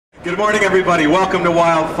Good morning, everybody. Welcome to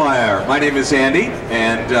Wildfire. My name is Andy,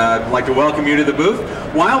 and I'd like to welcome you to the booth.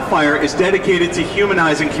 Wildfire is dedicated to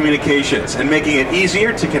humanizing communications and making it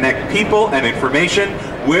easier to connect people and information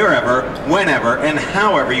wherever, whenever, and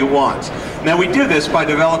however you want. Now, we do this by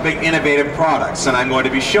developing innovative products, and I'm going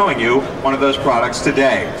to be showing you one of those products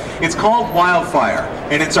today. It's called Wildfire,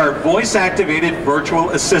 and it's our voice-activated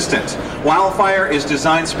virtual assistant. Wildfire is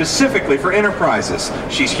designed specifically for enterprises.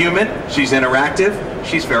 She's human, she's interactive,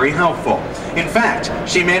 she's very helpful. In fact,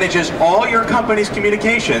 she manages all your company's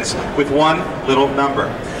communications with one little number.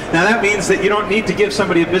 Now that means that you don't need to give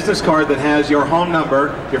somebody a business card that has your home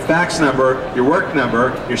number, your fax number, your work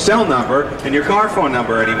number, your cell number, and your car phone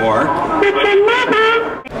number anymore.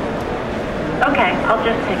 Okay, I'll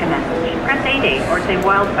just take a message. Press 88 or say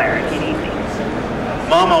Wildfire if you need me.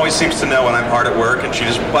 Mom always seems to know when I'm hard at work, and she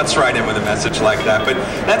just butts right in with a message like that. But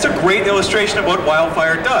that's a great illustration of what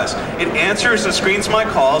Wildfire does. It answers and screens my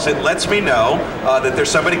calls. It lets me know that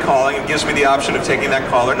there's somebody calling and gives me the option of taking that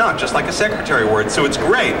call or not, just like a secretary would. So it's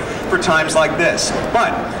great for times like this.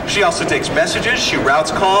 But she also takes messages, she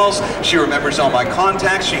routes calls, she remembers all my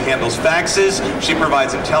contacts, she handles faxes, she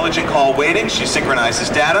provides intelligent call waiting, she synchronizes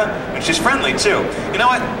data, and she's friendly too. You know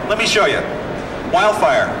what? Let me show you.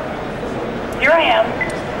 Wildfire. Here I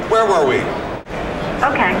am. Where were we?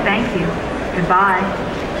 Okay, thank you. Goodbye.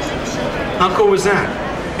 How cool was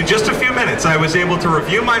that? In just a few minutes, I was able to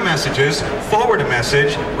review my messages, forward a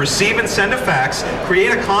message, receive and send a fax,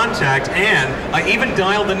 create a contact, and I even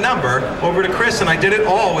dialed a number over to Chris, and I did it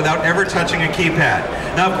all without ever touching a keypad.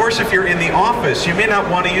 Now, of course, if you're in the office, you may not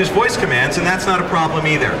want to use voice commands, and that's not a problem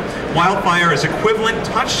either. Wildfire is equivalent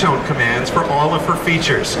touch-tone commands for all of her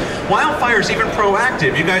features. Wildfire is even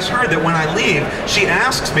proactive. You guys heard that when I leave, she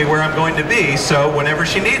asks me where I'm going to be, so whenever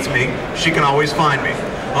she needs me, she can always find me.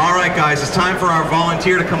 All right, guys, it's time for our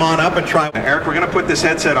volunteer to come on up and try. Eric, we're going to put this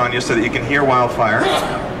headset on you so that you can hear Wildfire.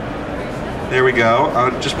 There we go.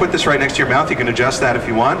 Just put this right next to your mouth. You can adjust that if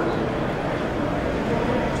you want.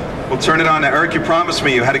 We'll turn it on. Now, Eric, you promised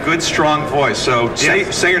me you had a good, strong voice, so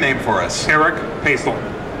say your name for us. Eric Pastel.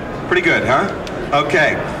 Pretty good, huh?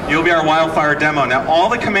 Okay, you'll be our Wildfire demo. Now, all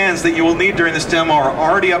the commands that you will need during this demo are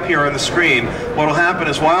already up here on the screen. What will happen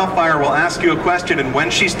is Wildfire will ask you a question, and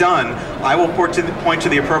when she's done, I will point to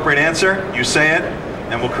the appropriate answer, you say it,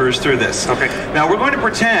 and we'll cruise through this. Okay. Now, we're going to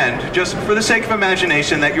pretend, just for the sake of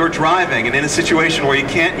imagination, that you're driving and in a situation where you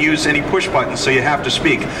can't use any push buttons, so you have to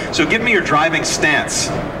speak. So give me your driving stance.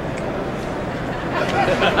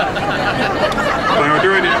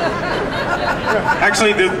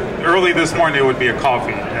 Actually, early this morning it would be a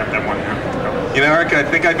coffee. Have that one here. You know, Eric, I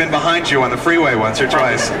think I've been behind you on the freeway once or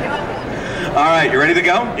twice. All right, you ready to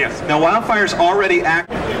go? Yes. Now, Wildfire's already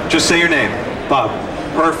active. Just say your name. Bob.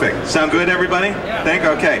 Perfect. Sound good, everybody?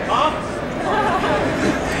 Yeah. Okay.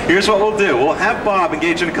 Here's what we'll do. We'll have Bob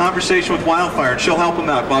engage in a conversation with Wildfire, and she'll help him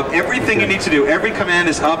out. Bob, everything you need to do, every command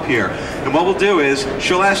is up here. And what we'll do is,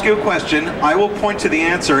 she'll ask you a question, I will point to the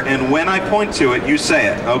answer, and when I point to it, you say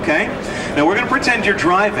it, okay? Now, we're going to pretend you're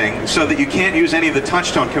driving so that you can't use any of the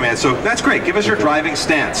touch-tone commands. So that's great. Give us your driving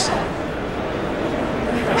stance.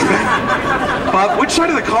 Bob, which side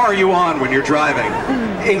of the car are you on when you're driving?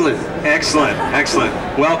 England. Excellent, excellent.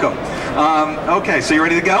 Welcome. Okay, so you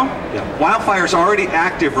ready to go? Yeah. Wildfire's already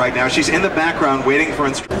active right now. She's in the background waiting for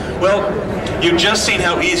instructions. Well, you've just seen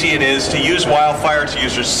how easy it is to use Wildfire, to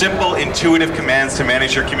use her simple, intuitive commands to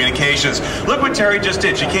manage your communications. Look what Terry just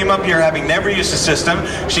did. She came up here having never used the system.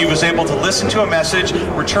 She was able to listen to a message,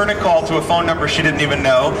 return a call to a phone number she didn't even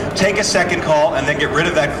know, take a second call, and then get rid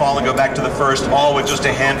of that call and go back to the first, all with just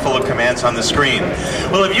a handful of commands on the screen.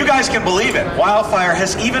 Well, if you guys can believe it, Wildfire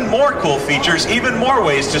has even more cool features, even more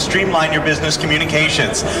ways to streamline your business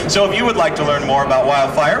communications. So if you would like to learn more about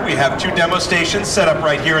Wildfire, we have 2 demo stations set up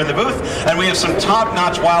right here in the booth, and we have some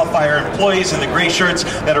top-notch Wildfire employees in the gray shirts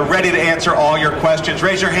that are ready to answer all your questions.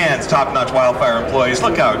 Raise your hands, top-notch Wildfire employees.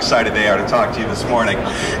 Look how excited they are to talk to you this morning.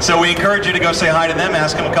 So we encourage you to go say hi to them,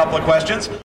 ask them a couple of questions.